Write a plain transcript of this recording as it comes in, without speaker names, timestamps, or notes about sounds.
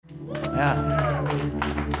Yeah.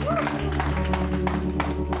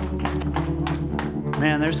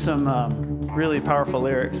 Man, there's some really powerful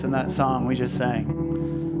lyrics in that song we just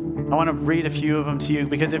sang. I want to read a few of them to you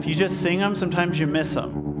because if you just sing them, sometimes you miss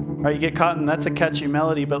them. Right? You get caught in that's a catchy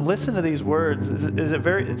melody, but listen to these words.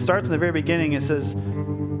 It starts in the very beginning. It says,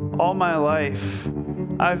 "All my life,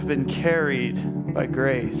 I've been carried by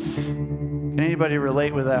grace." Can anybody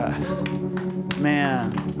relate with that?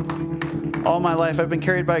 Man, all my life I've been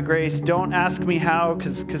carried by grace. Don't ask me how,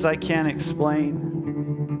 because I can't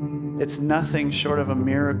explain. It's nothing short of a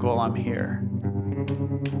miracle I'm here.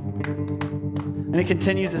 And it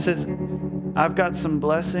continues, it says, "I've got some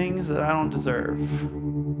blessings that I don't deserve.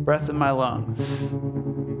 Breath in my lungs,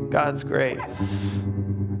 God's grace,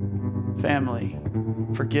 family,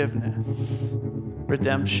 forgiveness,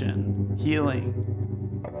 redemption, healing.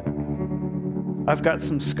 I've got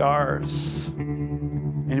some scars."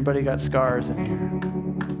 Anybody got scars in here?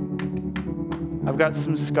 I've got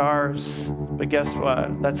some scars, but guess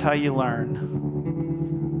what? That's how you learn.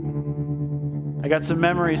 I got some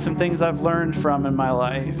memories, some things I've learned from in my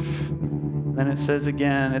life. Then it says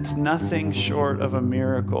again, it's nothing short of a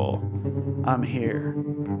miracle. I'm here.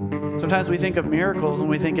 Sometimes we think of miracles and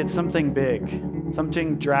we think it's something big,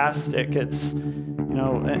 something drastic. It's,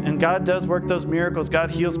 and God does work those miracles.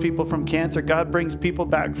 God heals people from cancer. God brings people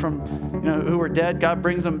back from, who were dead. God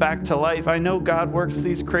brings them back to life. I know God works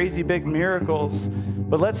these crazy big miracles,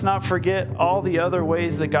 but let's not forget all the other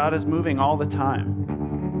ways that God is moving all the time.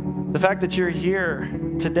 The fact that you're here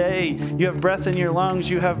today, you have breath in your lungs,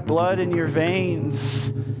 you have blood in your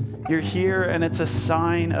veins. You're here, and it's a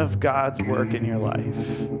sign of God's work in your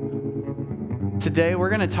life. Today, we're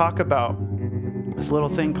going to talk about this little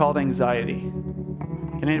thing called anxiety.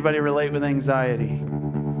 Can anybody relate with anxiety?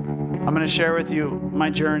 I'm going to share with you my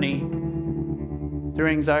journey through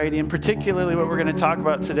anxiety, and particularly what we're going to talk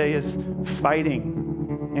about today is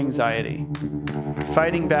fighting anxiety,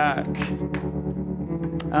 fighting back.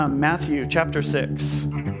 Matthew chapter 6,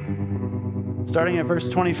 starting at verse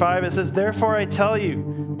 25, it says, "Therefore I tell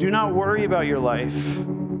you, do not worry about your life."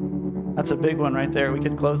 That's a big one right there. We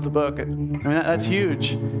could close the book. I mean, that's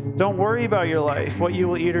huge. Don't worry about your life, what you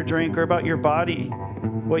will eat or drink, or about your body,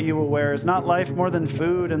 what you will wear. Is not life more than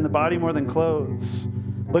food, and the body more than clothes?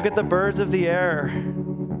 Look at the birds of the air.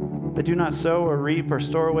 They do not sow or reap or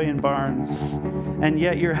store away in barns, and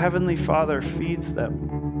yet your heavenly Father feeds them.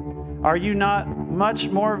 Are you not much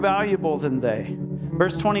more valuable than they?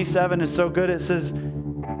 Verse 27 is so good. It says,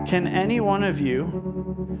 "Can any one of you,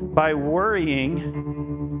 by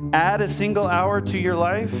worrying, add a single hour to your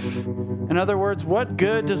life?" In other words, what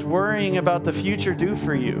good does worrying about the future do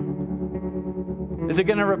for you? Is it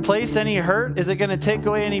going to replace any hurt? Is it going to take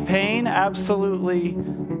away any pain? Absolutely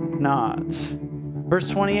not. Verse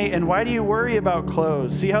 28, "And why do you worry about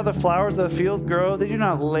clothes? See how the flowers of the field grow? They do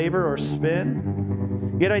not labor or spin.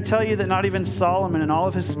 Yet I tell you that not even Solomon in all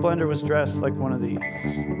of his splendor was dressed like one of these.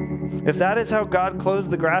 If that is how God clothes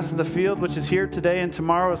the grass of the field, which is here today and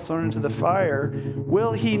tomorrow is thrown into the fire,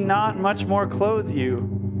 will he not much more clothe you,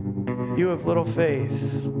 you of little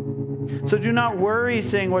faith? So do not worry,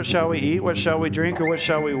 saying, what shall we eat, what shall we drink, or what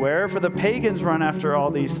shall we wear? For the pagans run after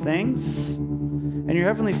all these things, and your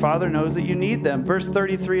heavenly Father knows that you need them." Verse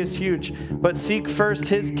 33 is huge. "But seek first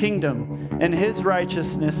his kingdom and his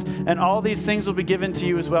righteousness, and all these things will be given to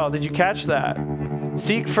you as well." Did you catch that?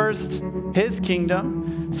 Seek first his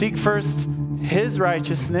kingdom. Seek first his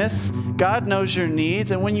righteousness. God knows your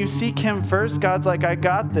needs, and when you seek him first, God's like, I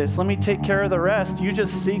got this. Let me take care of the rest. You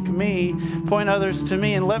just seek me, point others to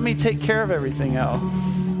me, and let me take care of everything else.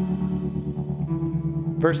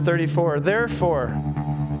 Verse 34, "Therefore,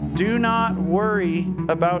 do not worry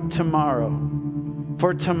about tomorrow,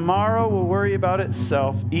 for tomorrow will worry about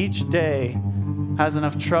itself. Each day has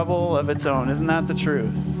enough trouble of its own." Isn't that the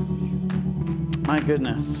truth? My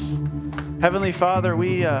goodness. Heavenly Father,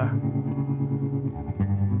 we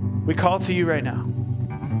call to you right now.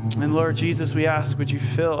 And Lord Jesus, we ask, would you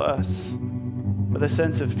fill us with a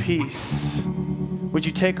sense of peace? Would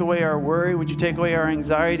you take away our worry? Would you take away our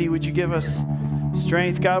anxiety? Would you give us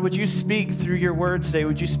strength? God, would you speak through your word today?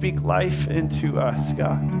 Would you speak life into us,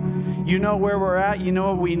 God? You know where we're at. You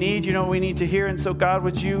know what we need. You know what we need to hear. And so, God,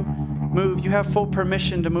 would you move? You have full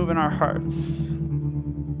permission to move in our hearts.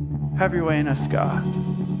 Have your way in us, God.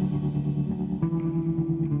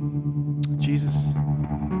 Jesus,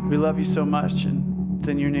 we love you so much, and it's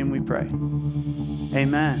in your name we pray.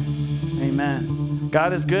 Amen. Amen.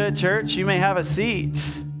 God is good, church. You may have a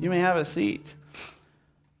seat. You may have a seat.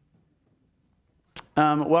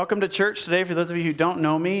 Welcome to church today. For those of you who don't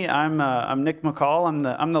know me, I'm Nick McCall.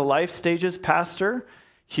 I'm the Life Stages pastor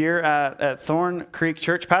here at Thorn Creek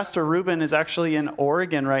Church. Pastor Ruben is actually in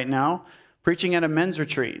Oregon right now, preaching at a men's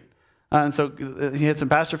retreat. And so he had some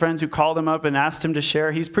pastor friends who called him up and asked him to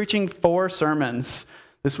share. He's preaching 4 sermons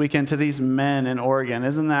this weekend to these men in Oregon.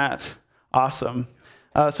 Isn't that awesome?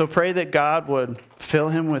 So pray that God would fill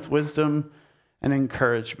him with wisdom and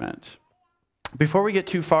encouragement. Before we get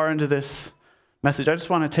too far into this message, I just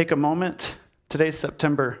want to take a moment. Today's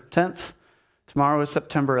September 10th. Tomorrow is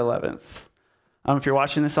September 11th. If you're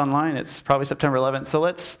watching this online, it's probably September 11th. So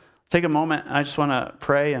let's take a moment. I just want to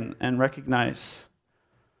pray and recognize,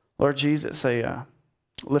 Lord Jesus, I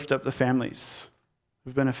lift up the families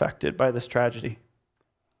who've been affected by this tragedy.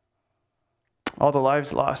 All the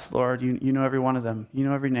lives lost, Lord, you know every one of them. You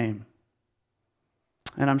know every name.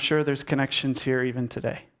 And I'm sure there's connections here even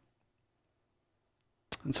today.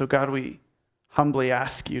 And so, God, we humbly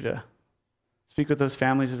ask you to speak with those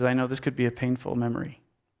families, as I know this could be a painful memory.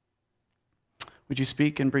 Would you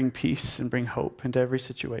speak and bring peace and bring hope into every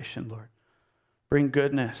situation, Lord? Bring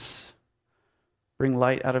goodness. Bring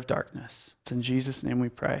light out of darkness. It's in Jesus' name we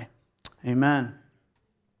pray. Amen.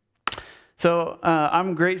 So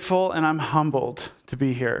I'm grateful and I'm humbled to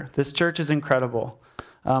be here. This church is incredible.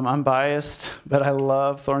 I'm biased, but I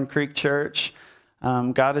love Thorn Creek Church.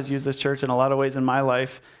 God has used this church in a lot of ways in my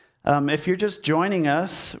life. If you're just joining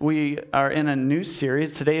us, we are in a new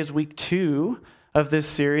series. Today is week 2 of this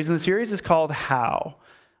series, and the series is called How.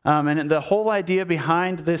 And the whole idea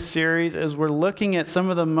behind this series is we're looking at some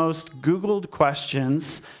of the most Googled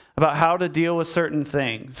questions about how to deal with certain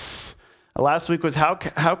things. Last week was how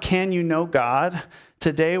can you know God?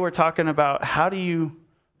 Today we're talking about how do you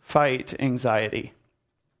fight anxiety?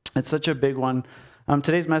 It's such a big one.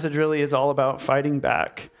 Today's message really is all about fighting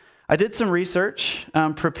back. I did some research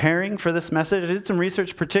preparing for this message. I did some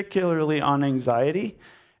research particularly on anxiety,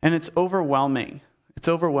 and it's overwhelming. It's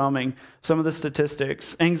overwhelming, some of the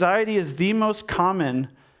statistics. Anxiety is the most common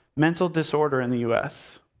mental disorder in the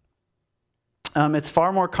U.S. It's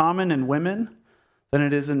far more common in women than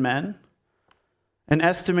it is in men. An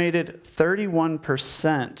estimated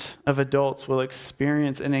 31% of adults will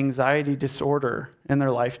experience an anxiety disorder in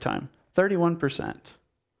their lifetime. 31%.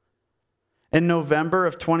 In November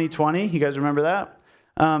of 2020, you guys remember that?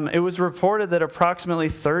 It was reported that approximately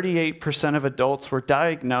 38% of adults were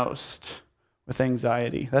diagnosed with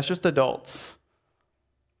anxiety. That's just adults.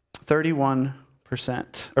 31%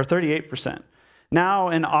 or 38%. Now,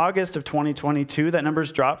 in August of 2022, that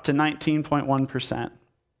number's dropped to 19.1%.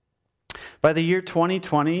 By the year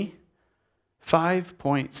 2020,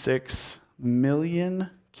 5.6 million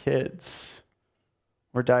kids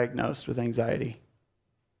were diagnosed with anxiety.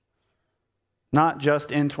 Not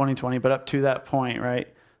just in 2020, but up to that point, right?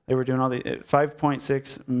 They were doing all the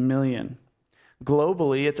 5.6 million.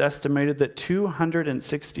 Globally, it's estimated that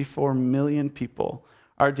 264 million people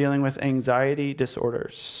are dealing with anxiety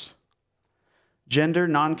disorders. Gender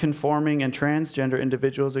nonconforming and transgender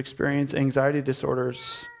individuals experience anxiety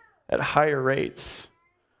disorders at higher rates.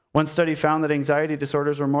 One study found that anxiety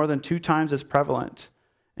disorders were more than 2 times as prevalent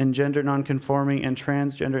in gender nonconforming and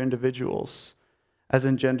transgender individuals as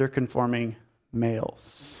in gender conforming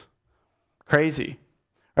males. Crazy,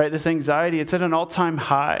 right? This anxiety, it's at an all-time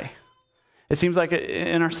high. It seems like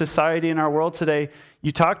in our society, in our world today,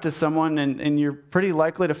 you talk to someone and you're pretty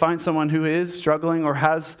likely to find someone who is struggling or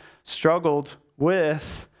has struggled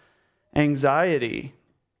with anxiety.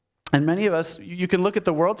 And many of us, you can look at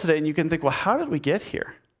the world today and you can think, well, how did we get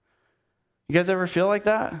here? You guys ever feel like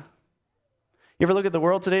that? You ever look at the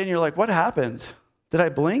world today and you're like, what happened? Did I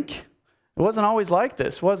blink? It wasn't always like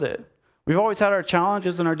this, was it? We've always had our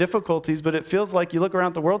challenges and our difficulties, but it feels like you look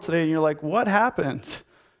around the world today and you're like, what happened?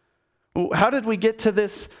 How did we get to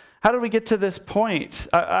this? How did we get to this point?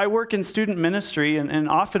 I work in student ministry, and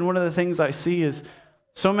often one of the things I see is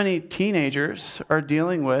so many teenagers are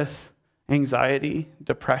dealing with anxiety,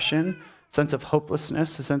 depression, sense of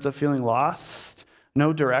hopelessness, a sense of feeling lost,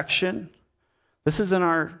 no direction. This is in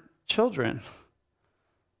our children.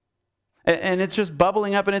 And it's just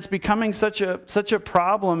bubbling up, and it's becoming such a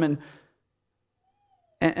problem.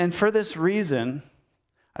 And for this reason,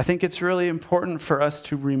 I think it's really important for us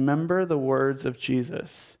to remember the words of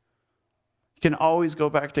Jesus. You can always go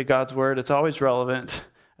back to God's word. It's always relevant.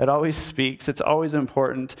 It always speaks. It's always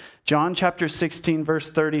important. John chapter 16, verse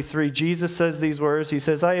 33, Jesus says these words. He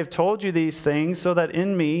says, I have told you these things so that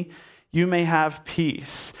in me you may have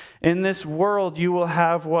peace. In this world you will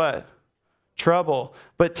have what? Trouble.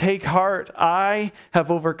 But take heart. I have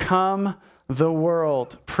overcome the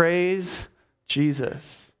world. Praise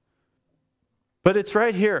Jesus. But it's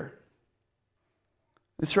right here.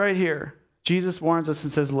 It's right here. Jesus warns us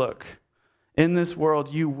and says, look, in this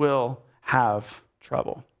world you will have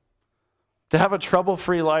trouble. To have a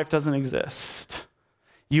trouble-free life doesn't exist.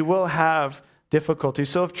 You will have difficulty.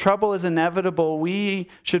 So if trouble is inevitable, we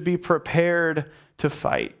should be prepared to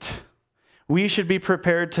fight. We should be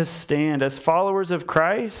prepared to stand. As followers of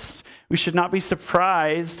Christ, we should not be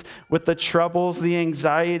surprised with the troubles, the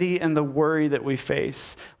anxiety, and the worry that we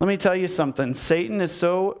face. Let me tell you something. Satan is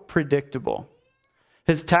so predictable.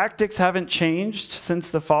 His tactics haven't changed since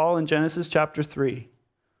the fall in Genesis chapter 3.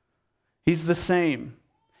 He's the same.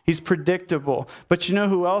 He's predictable. But you know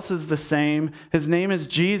who else is the same? His name is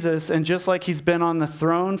Jesus, and just like he's been on the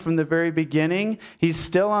throne from the very beginning, he's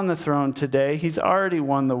still on the throne today. He's already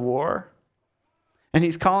won the war. And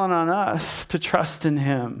he's calling on us to trust in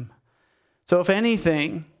him. So if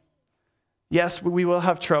anything, yes, we will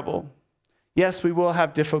have trouble. Yes, we will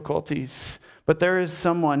have difficulties. But there is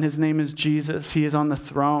someone, his name is Jesus. He is on the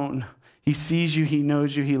throne. He sees you, he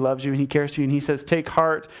knows you, he loves you, and he cares for you. And he says, take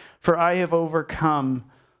heart, for I have overcome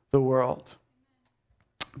the world.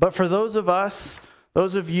 But for those of us,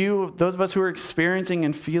 those of us who are experiencing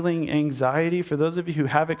and feeling anxiety, for those of you who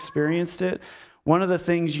have experienced it, one of the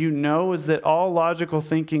things you know is that all logical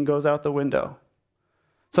thinking goes out the window.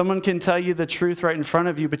 Someone can tell you the truth right in front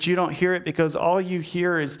of you, but you don't hear it because all you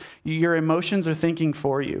hear is your emotions are thinking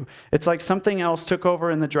for you. It's like something else took over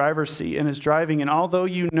in the driver's seat and is driving. And although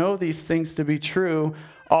you know these things to be true,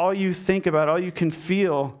 all you think about, all you can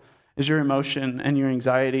feel is your emotion and your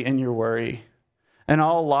anxiety and your worry. And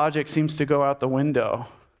all logic seems to go out the window.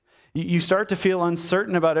 You start to feel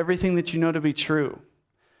uncertain about everything that you know to be true.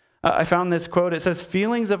 I found this quote. It says,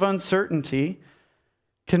 feelings of uncertainty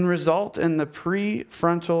can result in the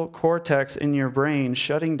prefrontal cortex in your brain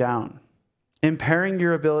shutting down, impairing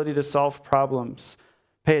your ability to solve problems,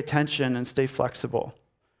 pay attention, and stay flexible.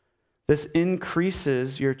 This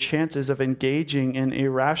increases your chances of engaging in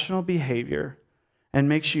irrational behavior and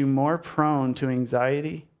makes you more prone to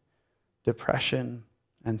anxiety, depression,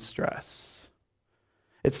 and stress.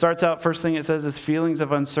 It starts out, first thing it says is feelings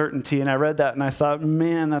of uncertainty. And I read that and I thought,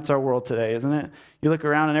 man, that's our world today, isn't it? You look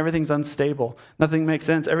around and everything's unstable. Nothing makes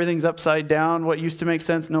sense. Everything's upside down. What used to make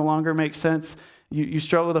sense no longer makes sense. You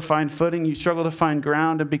struggle to find footing. You struggle to find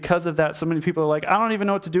ground. And because of that, so many people are like, I don't even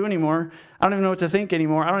know what to do anymore. I don't even know what to think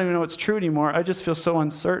anymore. I don't even know what's true anymore. I just feel so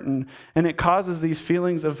uncertain. And it causes these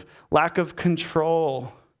feelings of lack of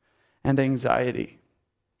control and anxiety.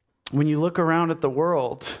 When you look around at the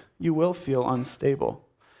world, you will feel unstable.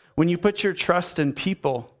 When you put your trust in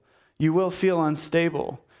people, you will feel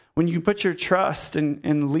unstable. When you put your trust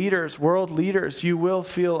in leaders, world leaders, you will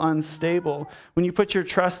feel unstable. When you put your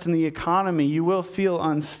trust in the economy, you will feel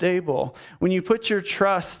unstable. When you put your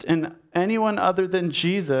trust in anyone other than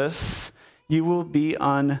Jesus, you will be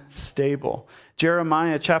unstable.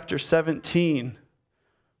 Jeremiah chapter 17,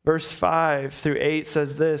 verse 5 through 8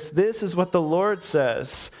 says this, "This is what the Lord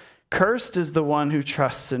says, cursed is the one who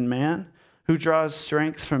trusts in man, who draws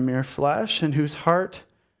strength from mere flesh, and whose heart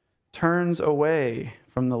turns away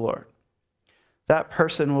from the Lord. That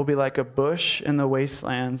person will be like a bush in the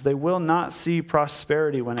wastelands. They will not see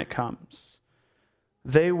prosperity when it comes.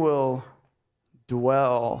 They will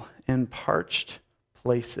dwell in parched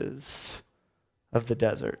places of the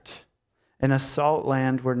desert, in a salt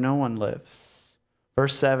land where no one lives."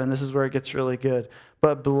 Verse 7, this is where it gets really good.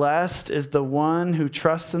 "But blessed is the one who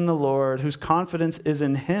trusts in the Lord, whose confidence is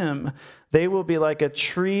in him. They will be like a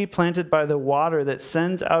tree planted by the water that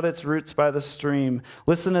sends out its roots by the stream."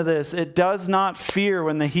 Listen to this. "It does not fear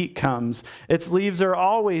when the heat comes. Its leaves are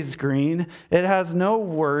always green. It has no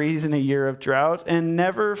worries in a year of drought and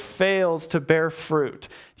never fails to bear fruit."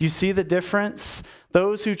 Do you see the difference?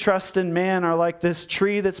 Those who trust in man are like this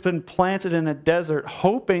tree that's been planted in a desert,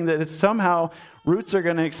 hoping that it's somehow roots are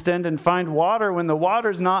going to extend and find water when the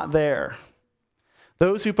water's not there.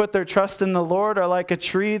 Those who put their trust in the Lord are like a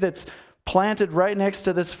tree that's planted right next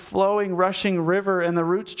to this flowing, rushing river, and the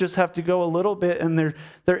roots just have to go a little bit, and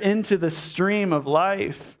they're into the stream of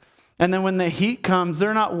life. And then when the heat comes,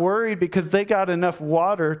 they're not worried because they got enough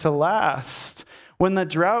water to last. When the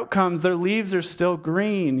drought comes, their leaves are still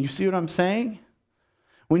green. You see what I'm saying?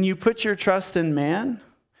 When you put your trust in man,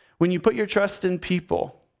 when you put your trust in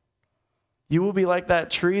people, you will be like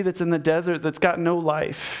that tree that's in the desert that's got no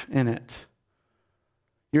life in it.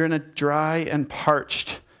 You're in a dry and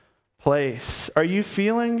parched place. Are you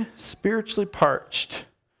feeling spiritually parched?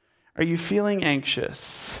 Are you feeling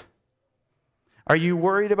anxious? Are you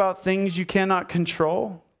worried about things you cannot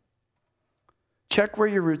control? Check where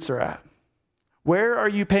your roots are at. Where are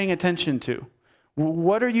you paying attention to?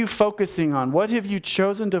 What are you focusing on? What have you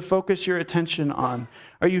chosen to focus your attention on?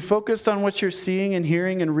 Are you focused on what you're seeing and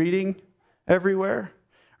hearing and reading everywhere?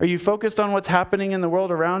 Are you focused on what's happening in the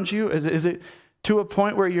world around you? to a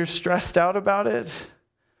point where you're stressed out about it?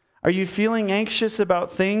 Are you feeling anxious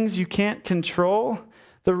about things you can't control?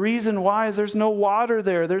 The reason why is there's no water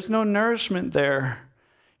there. There's no nourishment there.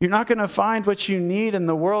 You're not going to find what you need in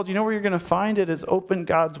the world. You know where you're going to find it is open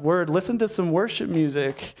God's word. Listen to some worship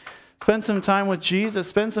music. Spend some time with Jesus.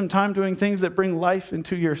 Spend some time doing things that bring life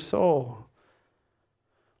into your soul.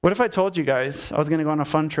 What if I told you guys I was going to go on a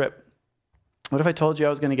fun trip? What if I told you I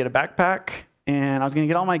was going to get a backpack and I was going to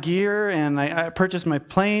get all my gear and I purchased my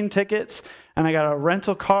plane tickets and I got a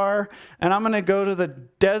rental car and I'm going to go to the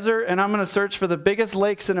desert and I'm going to search for the biggest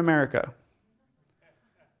lakes in America?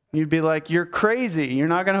 You'd be like, you're crazy. You're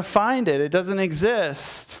not going to find it. It doesn't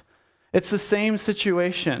exist. It's the same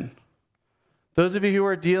situation. Those of you who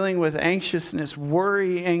are dealing with anxiousness,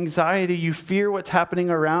 worry, anxiety, you fear what's happening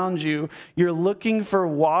around you. You're looking for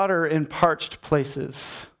water in parched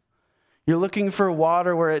places. You're looking for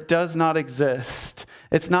water where it does not exist.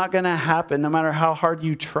 It's not going to happen no matter how hard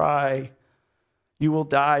you try. You will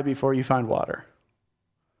die before you find water.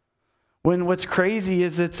 When what's crazy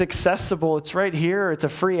is it's accessible. It's right here. It's a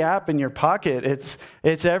free app in your pocket.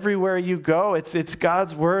 It's everywhere you go. It's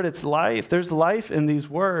God's word. It's life. There's life in these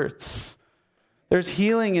words. There's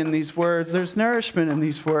healing in these words. There's nourishment in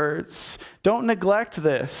these words. Don't neglect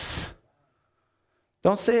this.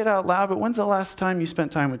 Don't say it out loud, but when's the last time you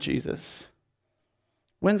spent time with Jesus?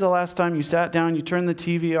 When's the last time you sat down, you turned the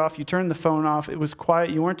TV off, you turned the phone off, it was quiet,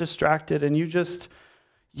 you weren't distracted, and you just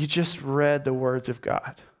read the words of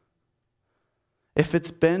God? If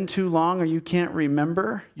it's been too long or you can't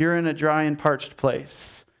remember, you're in a dry and parched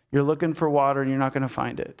place. You're looking for water and you're not going to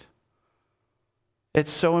find it.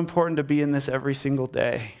 It's so important to be in this every single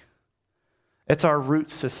day. It's our root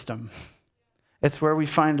system. It's where we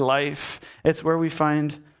find life. It's where we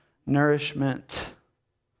find nourishment.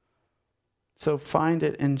 So find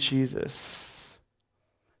it in Jesus.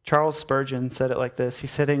 Charles Spurgeon said it like this. He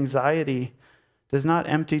said, anxiety does not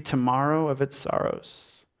empty tomorrow of its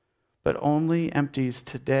sorrows, but only empties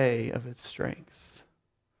today of its strength.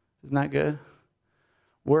 Isn't that good?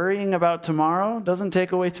 Worrying about tomorrow doesn't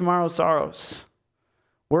take away tomorrow's sorrows.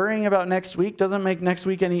 Worrying about next week doesn't make next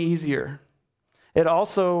week any easier. It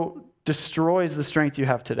also destroys the strength you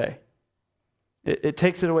have today. It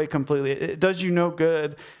takes it away completely. It does you no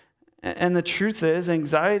good. And the truth is,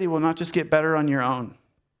 anxiety will not just get better on your own.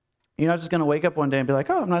 You're not just going to wake up one day and be like,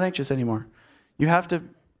 oh, I'm not anxious anymore. You have to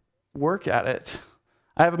work at it.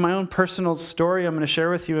 I have my own personal story I'm going to share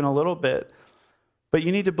with you in a little bit. But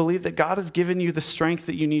you need to believe that God has given you the strength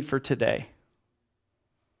that you need for today.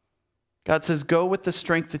 God says, go with the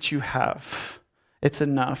strength that you have. It's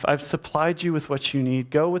enough. I've supplied you with what you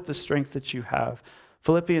need. Go with the strength that you have.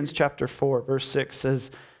 Philippians chapter 4, verse 6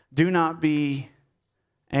 says, do not be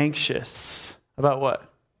anxious about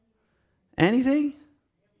what? Anything?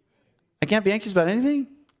 I can't be anxious about anything?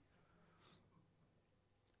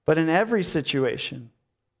 But in every situation,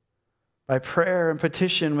 by prayer and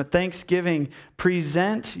petition with thanksgiving,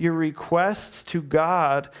 present your requests to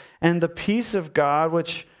God, and the peace of God,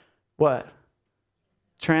 which, what?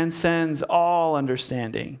 Transcends all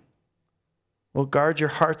understanding, will guard your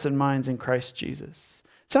hearts and minds in Christ Jesus.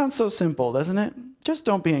 Sounds so simple, doesn't it? Just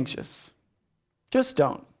don't be anxious. Just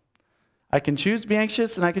don't. I can choose to be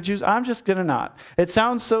anxious and I can choose, I'm just going to not. It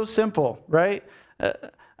sounds so simple, right?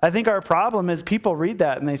 I think our problem is people read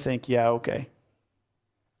that and they think, yeah, okay,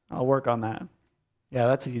 I'll work on that. Yeah,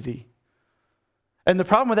 that's easy. And the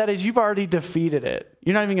problem with that is you've already defeated it.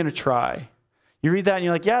 You're not even going to try. You read that and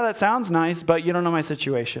you're like, yeah, that sounds nice, but you don't know my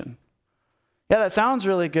situation. Yeah, that sounds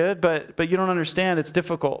really good, but you don't understand. It's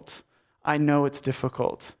difficult. I know it's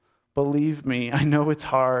difficult. Believe me, I know it's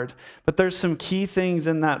hard. But there's some key things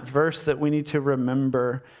in that verse that we need to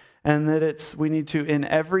remember, and that we need to, in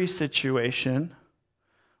every situation,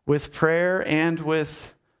 with prayer and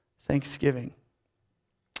with thanksgiving.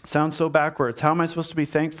 Sounds so backwards. How am I supposed to be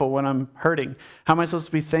thankful when I'm hurting? How am I supposed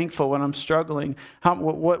to be thankful when I'm struggling?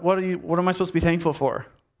 What am I supposed to be thankful for?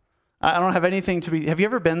 I don't have anything to be. Have you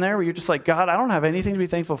ever been there where you're just like, God, I don't have anything to be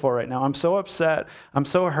thankful for right now. I'm so upset. I'm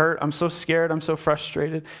so hurt. I'm so scared. I'm so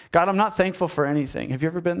frustrated. God, I'm not thankful for anything. Have you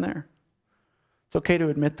ever been there? It's okay to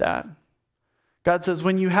admit that. God says,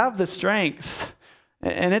 when you have the strength,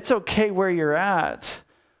 and it's okay where you're at,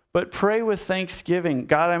 but pray with thanksgiving.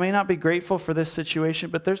 God, I may not be grateful for this situation,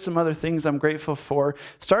 but there's some other things I'm grateful for.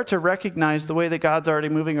 Start to recognize the way that God's already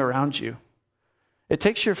moving around you. It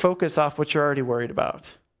takes your focus off what you're already worried about.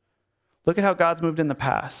 Look at how God's moved in the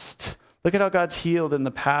past. Look at how God's healed in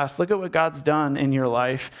the past. Look at what God's done in your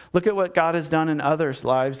life. Look at what God has done in others'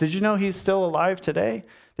 lives. Did you know he's still alive today?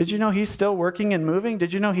 Did you know he's still working and moving?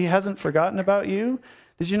 Did you know he hasn't forgotten about you?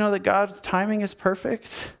 Did you know that God's timing is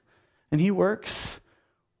perfect? And he works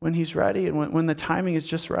when he's ready and when the timing is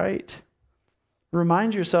just right.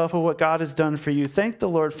 Remind yourself of what God has done for you. Thank the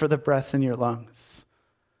Lord for the breath in your lungs.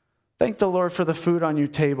 Thank the Lord for the food on your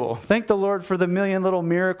table. Thank the Lord for the million little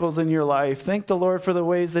miracles in your life. Thank the Lord for the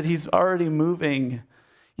ways that he's already moving.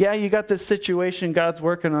 Yeah, you got this situation God's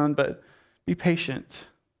working on, but be patient.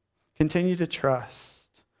 Continue to trust.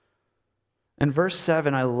 And verse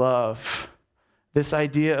 7, I love this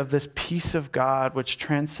idea of this peace of God which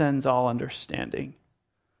transcends all understanding.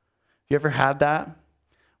 You ever had that?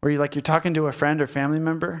 Where you're talking to a friend or family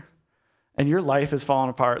member and your life is falling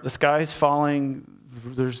apart. The sky's falling.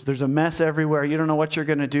 There's a mess everywhere. You don't know what you're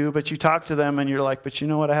going to do, but you talk to them and you're like, but you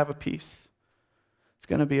know what? I have a peace. It's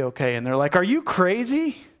going to be okay. And they're like, are you crazy?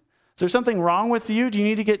 Is there something wrong with you? Do you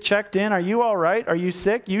need to get checked in? Are you all right? Are you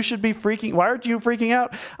sick? You should be freaking. Why aren't you freaking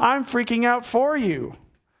out? I'm freaking out for you.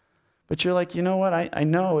 But you're like, you know what? I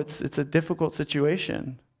know it's a difficult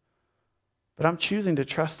situation, but I'm choosing to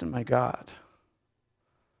trust in my God.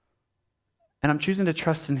 And I'm choosing to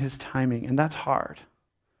trust in his timing, and that's hard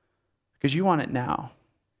because you want it now.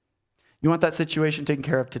 You want that situation taken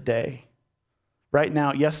care of today, right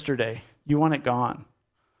now, yesterday. You want it gone.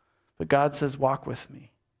 But God says, walk with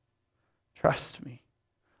me. Trust me.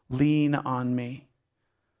 Lean on me.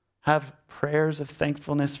 Have prayers of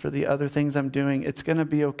thankfulness for the other things I'm doing. It's going to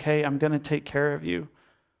be okay. I'm going to take care of you.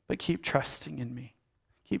 But keep trusting in me.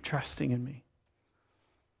 Keep trusting in me.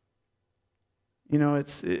 You know,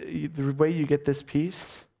 the way you get this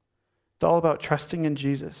peace, it's all about trusting in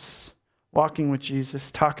Jesus, walking with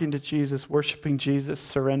Jesus, talking to Jesus, worshiping Jesus,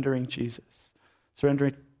 surrendering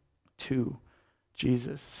to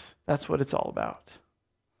Jesus. That's what it's all about.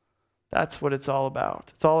 That's what it's all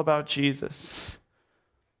about. It's all about Jesus.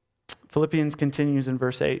 Philippians continues in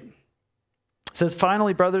verse 8. It says,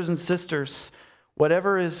 finally, brothers and sisters,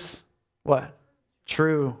 whatever is what?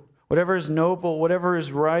 True. Whatever is noble, whatever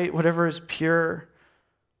is right, whatever is pure,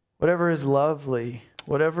 whatever is lovely,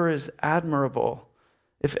 whatever is admirable,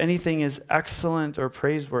 if anything is excellent or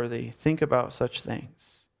praiseworthy, think about such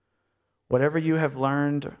things. Whatever you have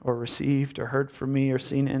learned or received or heard from me or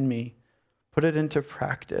seen in me, put it into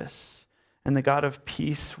practice, and the God of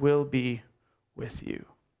peace will be with you.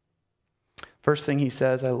 First thing he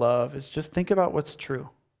says I love is just think about what's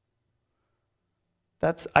true.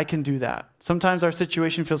 I can do that. Sometimes our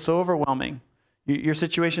situation feels so overwhelming. Your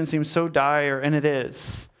situation seems so dire, and it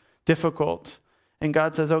is difficult. And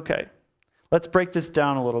God says, okay, let's break this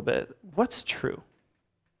down a little bit. What's true?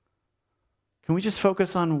 Can we just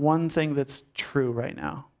focus on one thing that's true right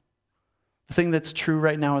now? The thing that's true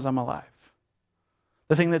right now is I'm alive.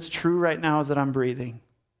 The thing that's true right now is that I'm breathing.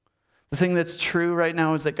 The thing that's true right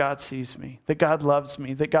now is that God sees me, that God loves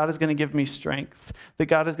me, that God is going to give me strength, that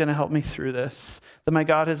God is going to help me through this, that my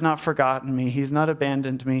God has not forgotten me. He's not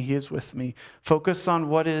abandoned me. He is with me. Focus on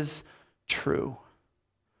what is true.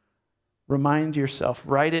 Remind yourself,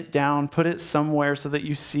 write it down, put it somewhere so that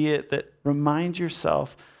you see it, that remind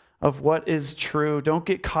yourself of what is true. Don't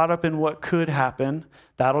get caught up in what could happen.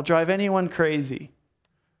 That'll drive anyone crazy.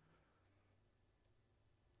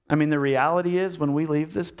 I mean, the reality is when we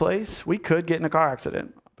leave this place, we could get in a car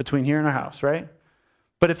accident between here and our house, right?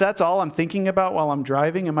 But if that's all I'm thinking about while I'm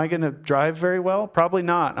driving, am I going to drive very well? Probably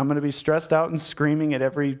not. I'm going to be stressed out and screaming at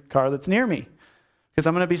every car that's near me because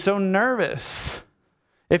I'm going to be so nervous.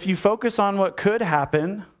 If you focus on what could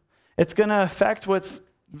happen, it's going to affect what's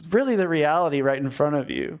really the reality right in front of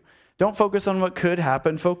you. Don't focus on what could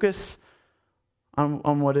happen. Focus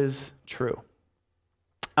on what is true.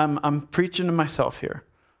 I'm preaching to myself here.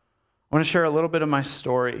 I want to share a little bit of my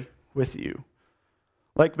story with you.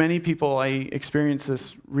 Like many people, I experienced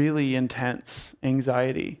this really intense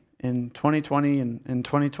anxiety in 2020 and in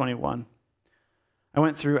 2021. I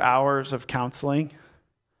went through hours of counseling.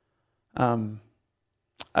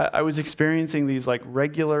 I was experiencing these like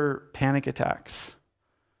regular panic attacks.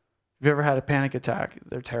 If you've ever had a panic attack,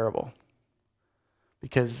 they're terrible.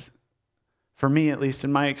 Because for me, at least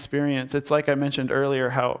in my experience, it's like I mentioned earlier,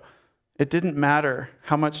 how it didn't matter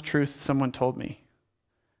how much truth someone told me.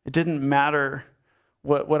 It didn't matter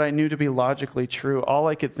what I knew to be logically true. All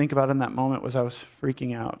I could think about in that moment was I was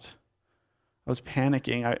freaking out. I was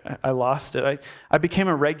panicking. I lost it. I became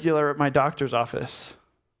a regular at my doctor's office.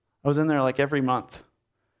 I was in there like every month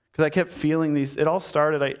because I kept feeling these. It all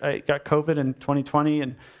started, I got COVID in 2020,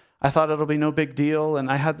 and I thought it'll be no big deal,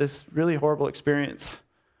 and I had this really horrible experience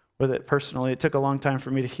with it personally. It took a long time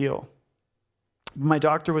for me to heal. My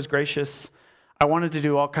doctor was gracious. I wanted to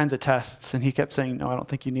do all kinds of tests, and he kept saying, no, I don't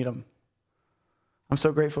think you need them. I'm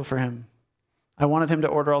so grateful for him. I wanted him to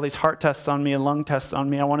order all these heart tests on me and lung tests on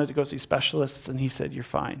me. I wanted to go see specialists, and he said, you're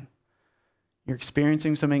fine. You're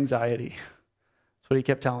experiencing some anxiety. That's what he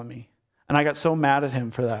kept telling me. And I got so mad at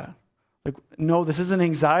him for that. Like, no, this isn't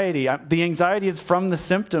anxiety. The anxiety is from the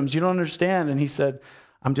symptoms. You don't understand. And he said,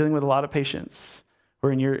 I'm dealing with a lot of patients who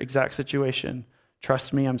are in your exact situation.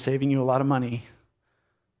 Trust me, I'm saving you a lot of money.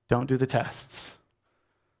 Don't do the tests.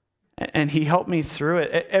 And he helped me through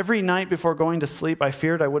it. Every night before going to sleep, I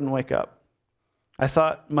feared I wouldn't wake up. I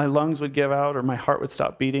thought my lungs would give out or my heart would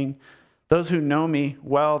stop beating. Those who know me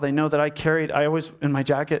well, they know that I always, in my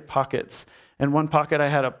jacket pockets, in one pocket I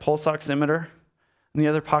had a pulse oximeter, in the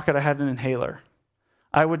other pocket I had an inhaler.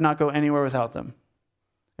 I would not go anywhere without them.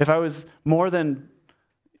 If I was more than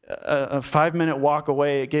a 5-minute walk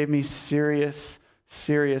away, it gave me serious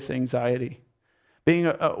anxiety. Being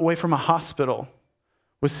away from a hospital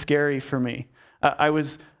was scary for me.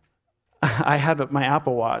 I had my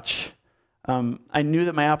Apple Watch. I knew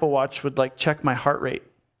that my Apple Watch would check my heart rate.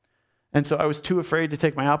 And so I was too afraid to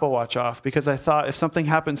take my Apple Watch off because I thought if something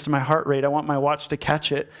happens to my heart rate, I want my watch to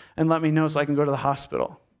catch it and let me know so I can go to the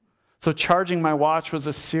hospital. So charging my watch was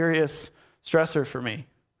a serious stressor for me.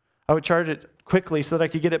 I would charge it quickly so that I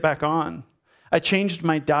could get it back on. I changed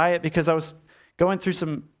my diet because I was going through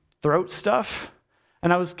some throat stuff,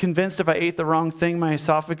 and I was convinced if I ate the wrong thing, my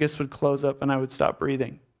esophagus would close up and I would stop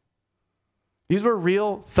breathing. These were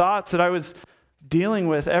real thoughts that I was dealing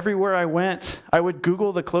with. Everywhere I went, I would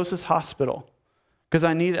Google the closest hospital because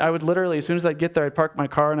I would literally, as soon as I'd get there, I'd park my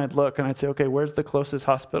car and I'd look and I'd say, okay, where's the closest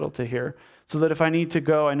hospital to here? So that if I need to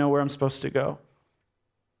go, I know where I'm supposed to go.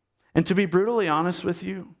 And to be brutally honest with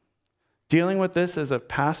you, dealing with this as a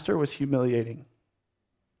pastor was humiliating.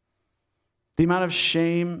 The amount of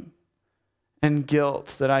shame and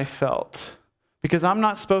guilt that I felt because I'm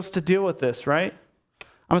not supposed to deal with this, right?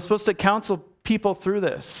 I'm supposed to counsel people through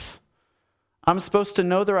this. I'm supposed to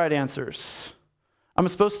know the right answers. I'm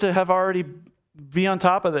supposed to have already be on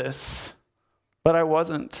top of this, but I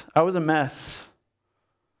wasn't. I was a mess.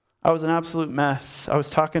 I was an absolute mess. I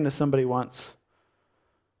was talking to somebody once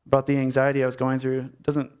about the anxiety I was going through.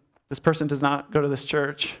 This person does not go to this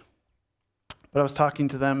church, but I was talking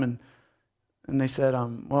to them and they said,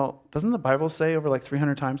 well, doesn't the Bible say over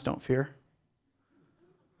 300 times, don't fear?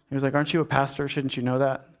 He was like, aren't you a pastor? Shouldn't you know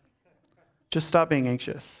that? Just stop being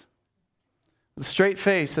anxious. With a straight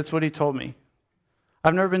face, that's what he told me.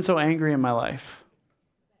 I've never been so angry in my life.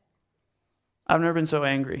 I've never been so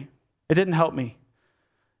angry. It didn't help me.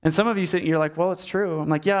 And some of you you're like, well, it's true. I'm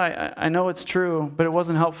like, yeah, I know it's true, but it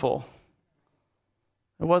wasn't helpful.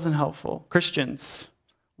 It wasn't helpful. Christians,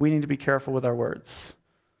 we need to be careful with our words.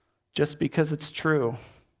 Just because it's true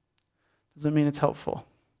doesn't mean it's helpful.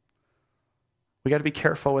 We got to be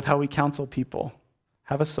careful with how we counsel people.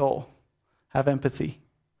 Have a soul. Have empathy.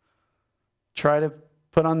 Try to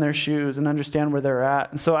put on their shoes and understand where they're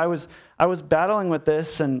at. And so I was battling with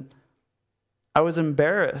this, and I was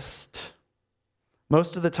embarrassed.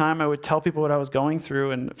 Most of the time I would tell people what I was going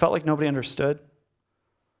through, and it felt like nobody understood.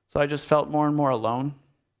 So I just felt more and more alone.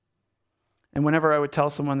 And whenever I would tell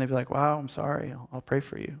someone, they'd be like, wow, I'm sorry, I'll pray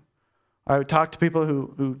for you. Or I would talk to people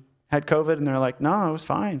who had COVID, and they're like, no, it was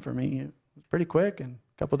fine for me. It was pretty quick, and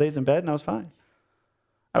a couple days in bed, and I was fine.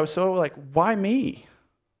 I was so why me?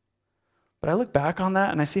 But I look back on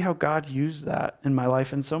that and I see how God used that in my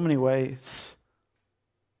life in so many ways.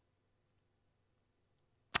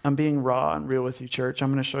 I'm being raw and real with you, church. I'm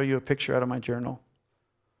going to show you a picture out of my journal.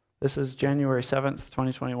 This is January 7th,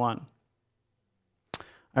 2021.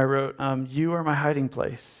 I wrote, you are my hiding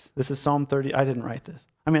place. This is Psalm 30. I didn't write this.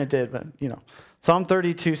 I mean, I did, but Psalm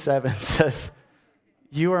 32:7 says,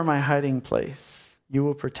 you are my hiding place. You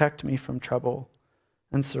will protect me from trouble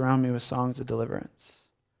and surround me with songs of deliverance.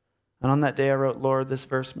 And on that day I wrote, Lord, this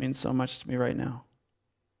verse means so much to me right now.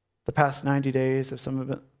 The past 90 days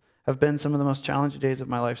have been some of the most challenging days of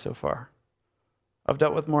my life so far. I've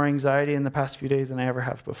dealt with more anxiety in the past few days than I ever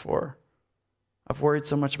have before. I've worried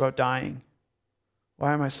so much about dying.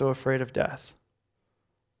 Why am I so afraid of death?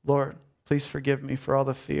 Lord, please forgive me for all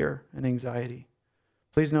the fear and anxiety.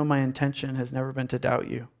 Please know my intention has never been to doubt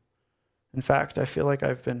you. In fact, I feel like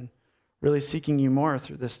I've been really seeking you more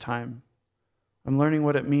through this time. I'm learning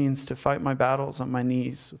what it means to fight my battles on my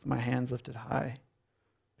knees with my hands lifted high,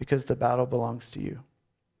 because the battle belongs to you.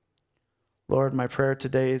 Lord, my prayer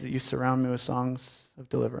today is that you surround me with songs of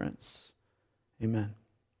deliverance. Amen.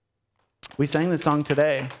 We sang this song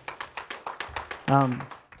today.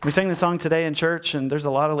 We sang the song today in church, and there's a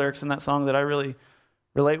lot of lyrics in that song that I really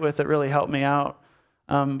relate with that really helped me out.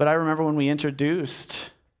 But I remember when we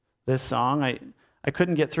introduced this song, I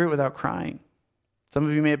couldn't get through it without crying. Some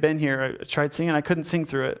of you may have been here. I tried singing. I couldn't sing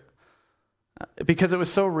through it because it was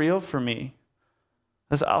so real for me.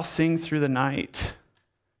 As I'll sing through the night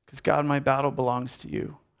because God, my battle belongs to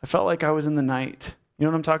you. I felt like I was in the night. You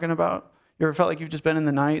know what I'm talking about? You ever felt like you've just been in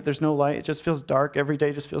the night? There's no light. It just feels dark. Every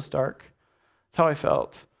day just feels dark. That's how I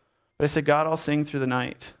felt. But I said, God, I'll sing through the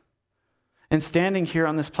night. And standing here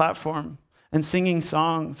on this platform and singing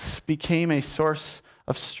songs became a source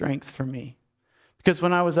of strength for me. Because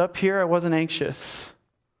when I was up here, I wasn't anxious.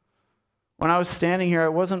 When I was standing here, I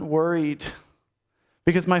wasn't worried.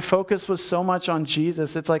 Because my focus was so much on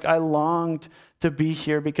Jesus. It's like I longed to be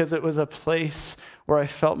here because it was a place where I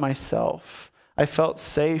felt myself. I felt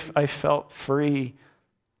safe. I felt free.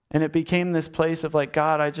 And it became this place of like,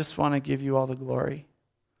 God, I just want to give you all the glory.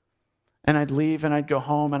 And I'd leave and I'd go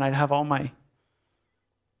home and I'd have all my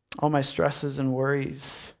stresses and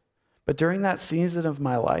worries. But during that season of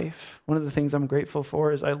my life, one of the things I'm grateful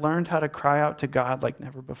for is I learned how to cry out to God like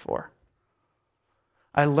never before.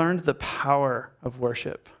 I learned the power of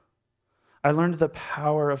worship. I learned the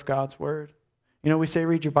power of God's word. You know, we say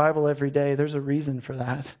read your Bible every day. There's a reason for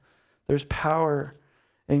that. There's power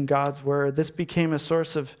in God's word. This became a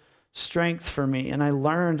source of strength for me, and I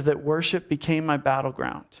learned that worship became my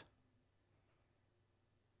battleground.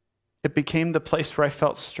 It became the place where I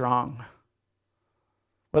felt strong.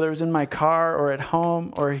 Whether it was in my car or at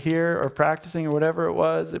home or here or practicing or whatever it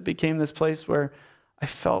was, it became this place where I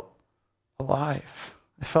felt alive.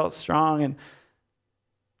 I felt strong, and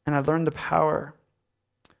I learned the power.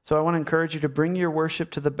 So I want to encourage you to bring your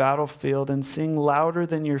worship to the battlefield and sing louder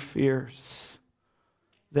than your fears.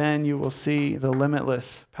 Then you will see the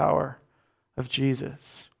limitless power of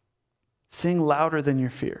Jesus. Sing louder than your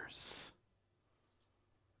fears.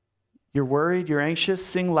 You're worried, you're anxious,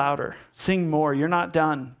 sing louder. Sing more. You're not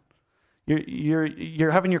done.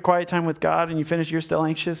 You're having your quiet time with God and you finish, you're still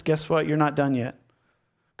anxious. Guess what? You're not done yet.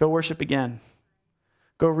 Go worship again.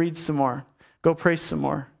 Go read some more. Go pray some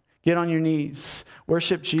more. Get on your knees.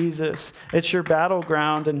 Worship Jesus. It's your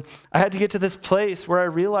battleground. And I had to get to this place where I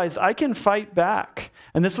realized I can fight back.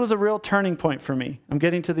 And this was a real turning point for me. I'm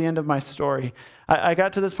getting to the end of my story. I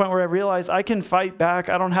got to this point where I realized I can fight back.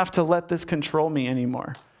 I don't have to let this control me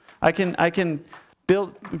anymore. I can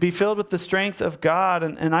be filled with the strength of God,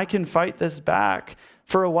 and I can fight this back.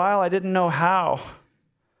 For a while, I didn't know how.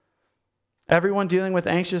 Everyone dealing with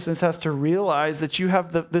anxiousness has to realize that you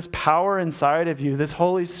have this power inside of you, this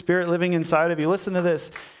Holy Spirit living inside of you. Listen to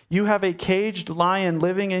this. You have a caged lion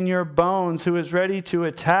living in your bones who is ready to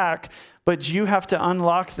attack, but you have to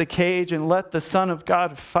unlock the cage and let the Son of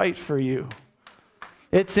God fight for you.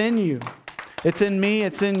 It's in you. It's in me,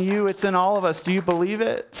 it's in you, it's in all of us. Do you believe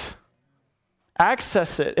it?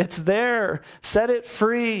 Access it. It's there. Set it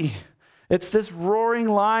free. It's this roaring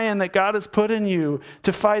lion that God has put in you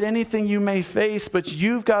to fight anything you may face, but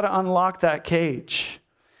you've got to unlock that cage,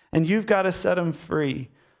 and you've got to set him free.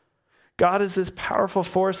 God is this powerful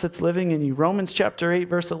force that's living in you. Romans chapter 8,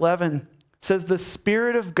 verse 11 says, the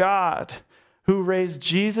Spirit of God who raised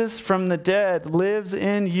Jesus from the dead lives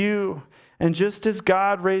in you. And just as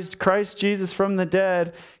God raised Christ Jesus from the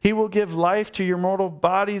dead, he will give life to your mortal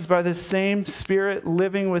bodies by the same Spirit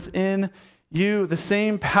living within you. The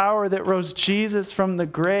same power that rose Jesus from the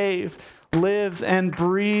grave lives and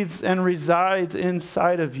breathes and resides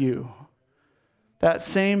inside of you. That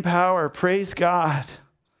same power, praise God,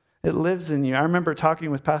 it lives in you. I remember talking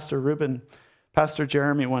with Pastor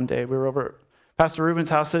Jeremy one day. We were over at Pastor Ruben's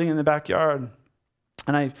house sitting in the backyard.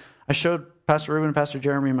 And I showed Pastor Ruben and Pastor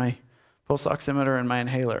Jeremy my pulse oximeter and my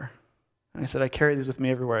inhaler. And I said, I carry these with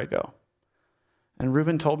me everywhere I go. And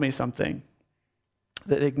Ruben told me something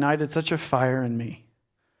that ignited such a fire in me.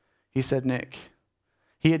 He said, Nick,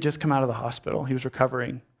 he had just come out of the hospital. He was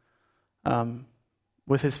recovering.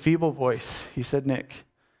 With his feeble voice, he said, Nick,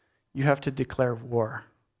 you have to declare war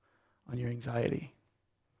on your anxiety.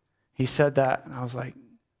 He said that, and I was like,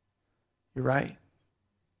 you're right.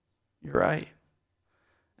 You're right.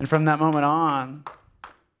 And from that moment on,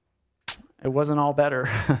 it wasn't all better.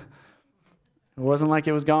 It wasn't like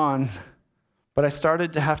it was gone. But I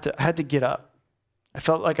started to I had to get up. I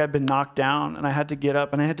felt like I'd been knocked down, and I had to get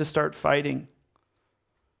up, and I had to start fighting.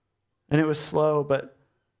 And it was slow, but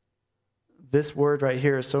this word right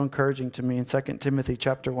here is so encouraging to me. In 2 Timothy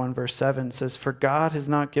chapter 1, verse 7 says, for God has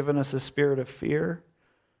not given us a spirit of fear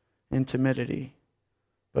and timidity,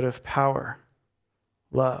 but of power,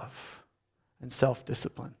 love, and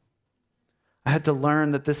self-discipline. I had to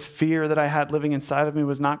learn that this fear that I had living inside of me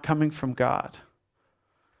was not coming from God.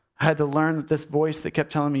 I had to learn that this voice that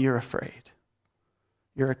kept telling me, you're afraid.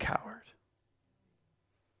 You're a coward.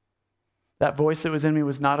 That voice that was in me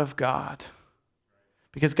was not of God,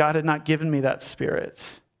 because God had not given me that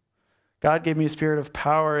spirit. God gave me a spirit of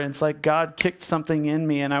power, and it's like God kicked something in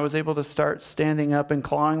me, and I was able to start standing up and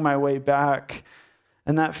clawing my way back.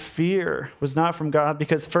 And that fear was not from God,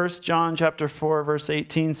 because 1 John chapter 4, verse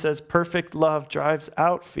 18 says, perfect love drives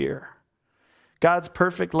out fear. God's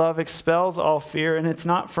perfect love expels all fear, and it's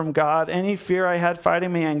not from God. Any fear I had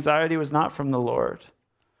fighting my anxiety was not from the Lord.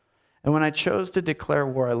 And when I chose to declare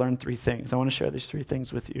war, I learned 3 things. I want to share these 3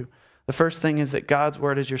 things with you. The first thing is that God's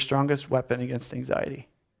word is your strongest weapon against anxiety.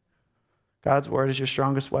 God's word is your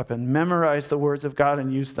strongest weapon. Memorize the words of God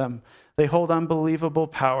and use them. They hold unbelievable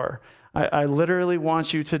power. I literally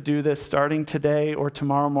want you to do this starting today or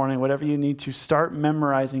tomorrow morning, whatever you need to. Start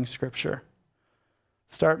memorizing Scripture.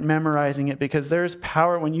 Start memorizing it, because there's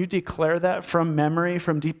power when you declare that from memory,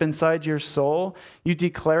 from deep inside your soul. You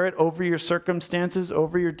declare it over your circumstances,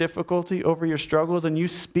 over your difficulty, over your struggles, and you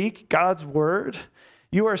speak God's word.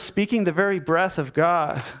 You are speaking the very breath of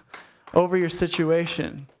God over your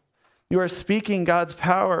situation. You are speaking God's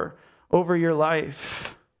power over your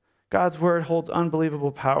life. God's word holds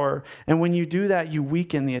unbelievable power. And when you do that, you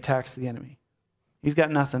weaken the attacks of the enemy. He's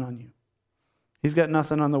got nothing on you. He's got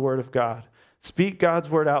nothing on the word of God. Speak God's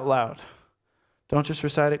word out loud. Don't just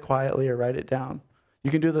recite it quietly or write it down.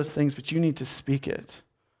 You can do those things, but you need to speak it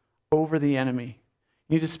over the enemy.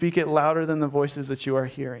 You need to speak it louder than the voices that you are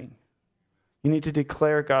hearing. You need to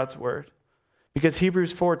declare God's word. Because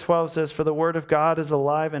Hebrews 4:12 says, for the word of God is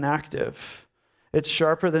alive and active. It's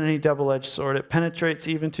sharper than any double-edged sword. It penetrates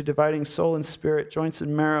even to dividing soul and spirit, joints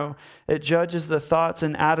and marrow. It judges the thoughts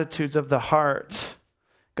and attitudes of the heart.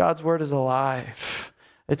 God's word is alive.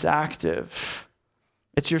 It's active.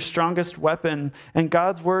 It's your strongest weapon. And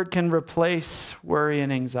God's word can replace worry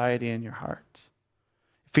and anxiety in your heart.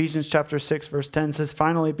 Ephesians chapter 6, verse 10 says,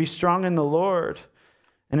 finally, be strong in the Lord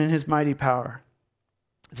and in his mighty power.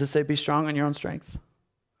 Does it say be strong in your own strength?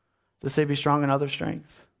 Does it say be strong in other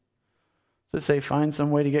strength? Does it say find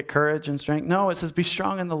some way to get courage and strength? No, it says be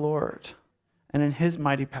strong in the Lord and in his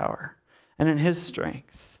mighty power and in his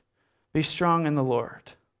strength. Be strong in the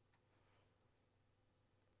Lord.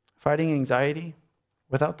 Fighting anxiety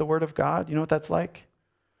without the word of God, you know what that's like?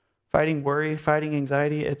 Fighting worry, fighting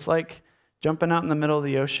anxiety, it's like jumping out in the middle of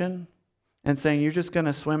the ocean and saying you're just going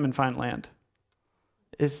to swim and find land.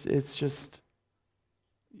 It's just,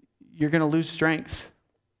 you're going to lose strength.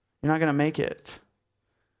 You're not going to make it.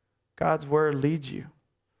 God's word leads you.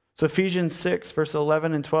 So Ephesians 6, verse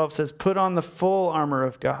 11 and 12 says, put on the full armor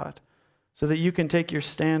of God so that you can take your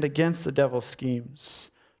stand against the devil's schemes.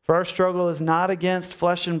 For our struggle is not against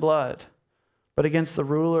flesh and blood, but against the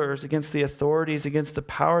rulers, against the authorities, against the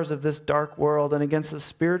powers of this dark world, and against the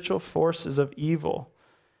spiritual forces of evil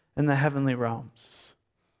in the heavenly realms.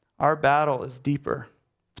 Our battle is deeper.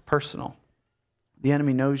 It's personal. The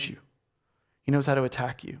enemy knows you. He knows how to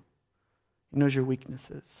attack you. He knows your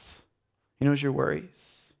weaknesses. He knows your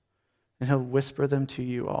worries. And he'll whisper them to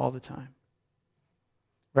you all the time.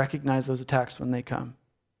 Recognize those attacks when they come.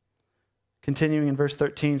 Continuing in verse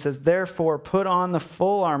 13 says, therefore put on the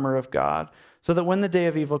full armor of God, so that when the day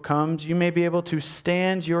of evil comes, you may be able to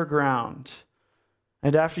stand your ground.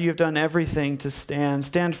 And after you have done everything to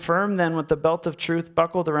stand firm then with the belt of truth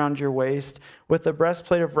buckled around your waist, with the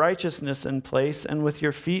breastplate of righteousness in place, and with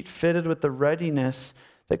your feet fitted with the readiness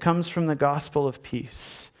that comes from the gospel of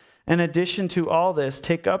peace. In addition to all this,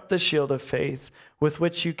 take up the shield of faith, with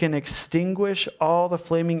which you can extinguish all the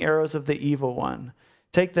flaming arrows of the evil one.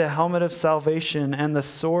 Take the helmet of salvation and the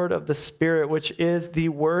sword of the Spirit, which is the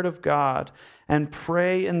word of God, and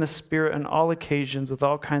pray in the Spirit on all occasions with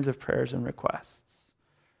all kinds of prayers and requests.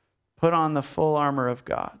 Put on the full armor of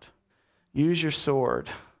God. Use your sword.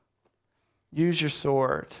 Use your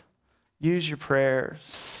sword. Use your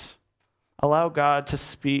prayers. Allow God to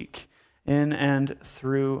speak in and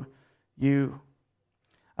through you.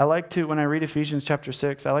 I like to, when I read Ephesians chapter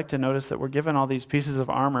 6, I like to notice that we're given all these pieces of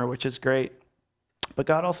armor, which is great. But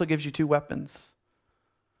God also gives you 2 weapons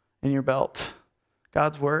in your belt.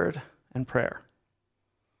 God's word and prayer.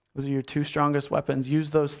 Those are your 2 strongest weapons.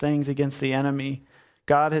 Use those things against the enemy.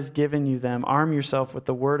 God has given you them. Arm yourself with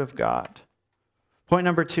the word of God. Point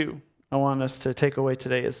number 2 I want us to take away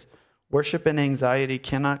today is worship and anxiety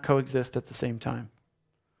cannot coexist at the same time.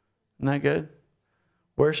 Isn't that good?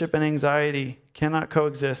 Worship and anxiety cannot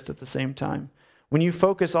coexist at the same time. When you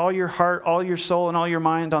focus all your heart, all your soul, and all your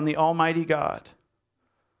mind on the Almighty God,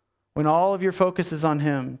 when all of your focus is on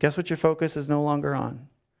him, guess what your focus is no longer on?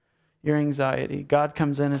 Your anxiety. God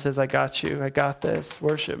comes in and says, I got you. I got this.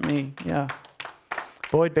 Worship me. Yeah.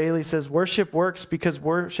 Boyd Bailey says, worship works because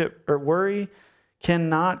worry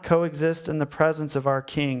cannot coexist in the presence of our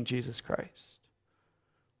King, Jesus Christ.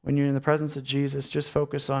 When you're in the presence of Jesus, just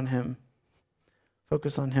focus on him.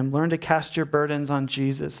 Focus on him. Learn to cast your burdens on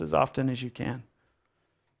Jesus as often as you can.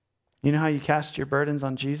 You know how you cast your burdens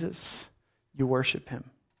on Jesus? you worship him.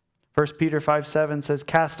 1 Peter 5:7 says,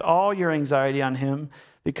 cast all your anxiety on him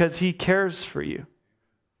because he cares for you.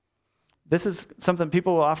 This is something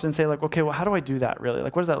people will often say, like, okay, well, how do I do that really?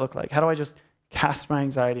 Like, what does that look like? How do I just cast my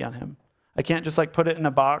anxiety on him? I can't just like put it in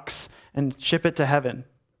a box and ship it to heaven,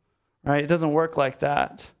 right? It doesn't work like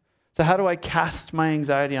that. So how do I cast my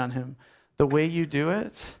anxiety on him? The way you do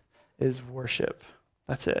it is worship.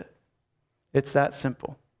 That's it. It's that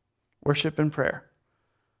simple. Worship and prayer.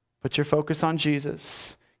 Put your focus on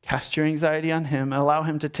Jesus. Cast your anxiety on him. Allow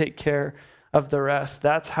him to take care of the rest.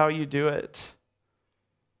 That's how you do it.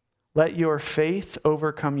 Let your faith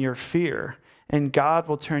overcome your fear, and God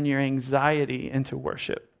will turn your anxiety into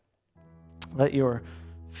worship. Let your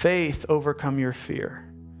faith overcome your fear.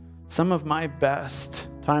 Some of my best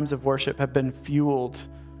times of worship have been fueled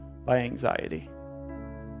by anxiety.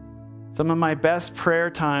 Some of my best prayer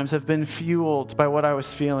times have been fueled by what I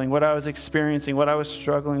was feeling, what I was experiencing, what I was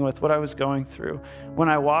struggling with, what I was going through. When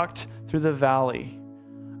I walked through the valley,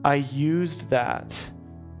 I used that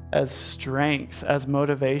as strength, as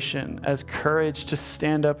motivation, as courage to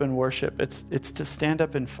stand up and worship. It's to stand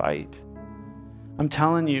up and fight. I'm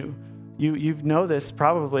telling you, you know this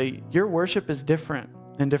probably, your worship is different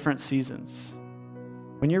in different seasons.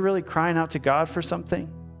 When you're really crying out to God for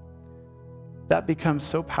something, that becomes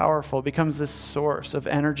so powerful, becomes this source of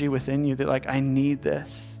energy within you that like, I need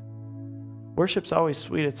this. Worship's always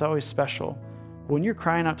sweet, it's always special. But when you're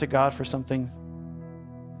crying out to God for something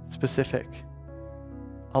specific,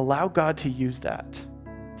 allow God to use that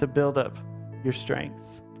to build up your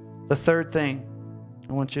strength. The third thing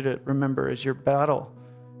I want you to remember is your battle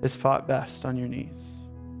is fought best on your knees.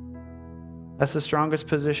 That's the strongest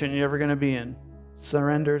position you're ever going to be in.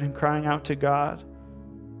 Surrendered and crying out to God,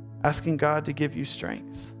 asking God to give you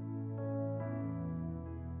strength.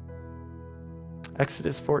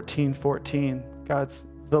 Exodus 14:14,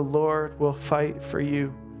 the Lord will fight for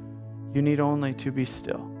you. You need only to be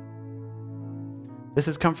still. This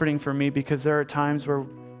is comforting for me because there are times where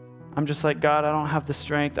I'm just like, God, I don't have the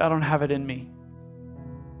strength. I don't have it in me.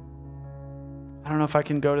 I don't know if I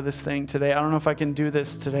can go to this thing today. I don't know if I can do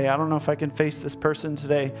this today. I don't know if I can face this person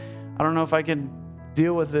today. I don't know if I can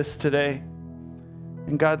deal with this today.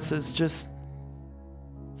 And God says, just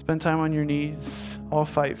spend time on your knees. I'll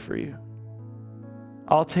fight for you.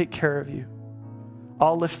 I'll take care of you.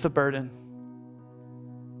 I'll lift the burden.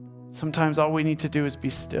 Sometimes all we need to do is be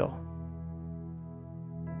still.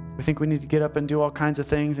 We think we need to get up and do all kinds of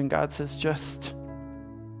things, and God says, just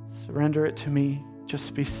surrender it to me.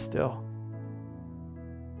 Just be still.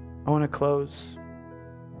 I want to close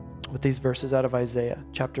with these verses out of Isaiah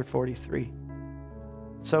chapter 43.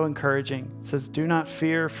 So encouraging. It says, do not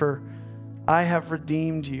fear, for I have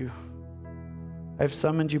redeemed you. I have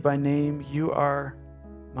summoned you by name. You are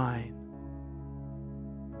mine.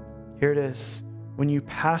 Here it is. When you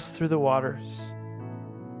pass through the waters,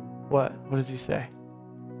 what? What does he say?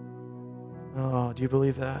 Oh, do you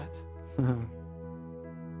believe that? And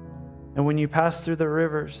when you pass through the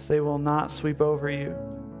rivers, they will not sweep over you.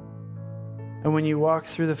 And when you walk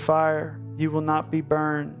through the fire, you will not be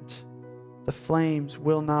burned. The flames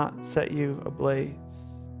will not set you ablaze.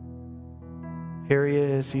 Here he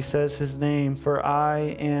is. He says his name, for I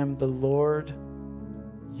am the Lord,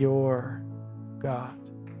 your God.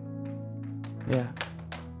 Yeah.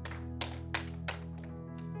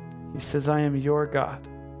 He says, I am your God.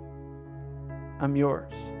 I'm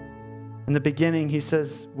yours. In the beginning, he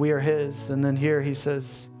says, we are his. And then here he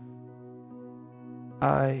says,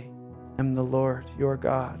 I am the Lord, your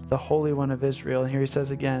God, the Holy One of Israel. And here he says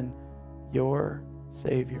again, your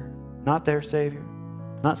Savior. Not their Savior.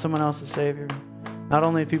 Not someone else's Savior. Not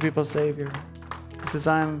only a few people's Savior. He says,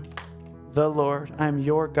 I'm the Lord. I am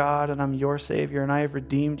your God and I'm your Savior. And I have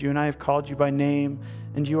redeemed you and I have called you by name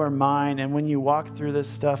and you are mine. And when you walk through this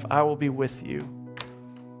stuff, I will be with you.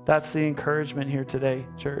 That's the encouragement here today,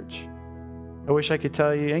 church. I wish I could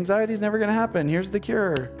tell you anxiety is never going to happen. Here's the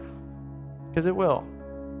cure. Because it will.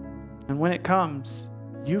 And when it comes,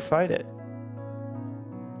 you fight it.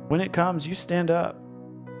 When it comes, you stand up.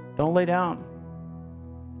 Don't lay down.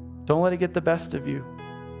 Don't let it get the best of you.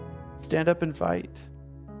 Stand up and fight.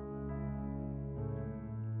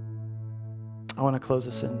 I want to close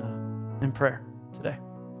this in prayer today.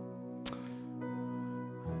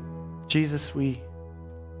 Jesus, we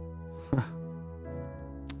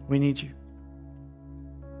need you.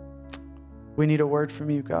 We need a word from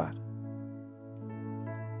you, God.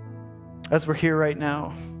 As we're here right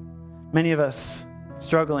now, many of us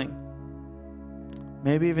struggling,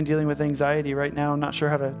 maybe even dealing with anxiety right now, not sure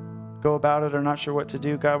how to go about it or not sure what to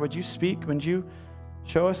do. God, would you speak? Would you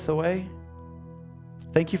show us the way?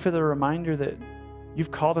 Thank you for the reminder that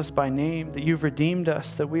you've called us by name, that you've redeemed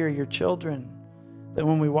us, that we are your children, that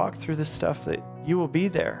when we walk through this stuff, that you will be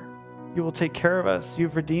there. You will take care of us.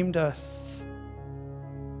 You've redeemed us.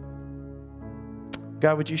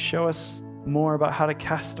 God, would you show us more about how to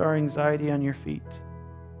cast our anxiety on your feet?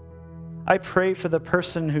 I pray for the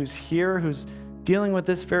person who's here, who's dealing with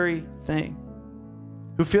this very thing,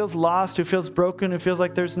 who feels lost, who feels broken, who feels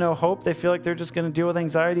like there's no hope. They feel like they're just going to deal with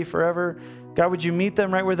anxiety forever. God, would you meet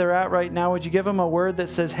them right where they're at right now? Would you give them a word that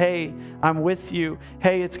says, hey, I'm with you.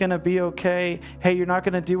 Hey, it's going to be okay. Hey, you're not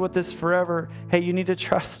going to deal with this forever. Hey, you need to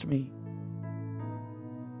trust me.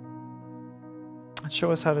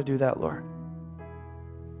 Show us how to do that, Lord.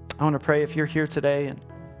 I want to pray if you're here today and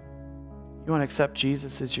you want to accept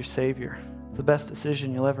Jesus as your Savior. It's the best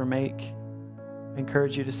decision you'll ever make. I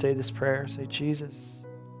encourage you to say this prayer. Say, Jesus,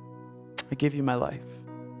 I give you my life.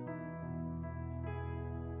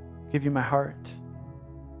 I give you my heart.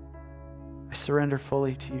 I surrender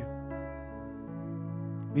fully to you.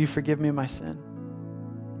 Will you forgive me of my sin?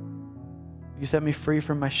 Will you set me free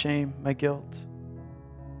from my shame, my guilt?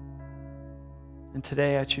 And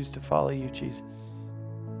today I choose to follow you, Jesus.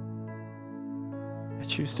 I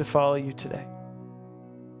choose to follow you today.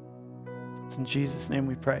 It's in Jesus' name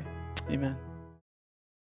we pray. Amen.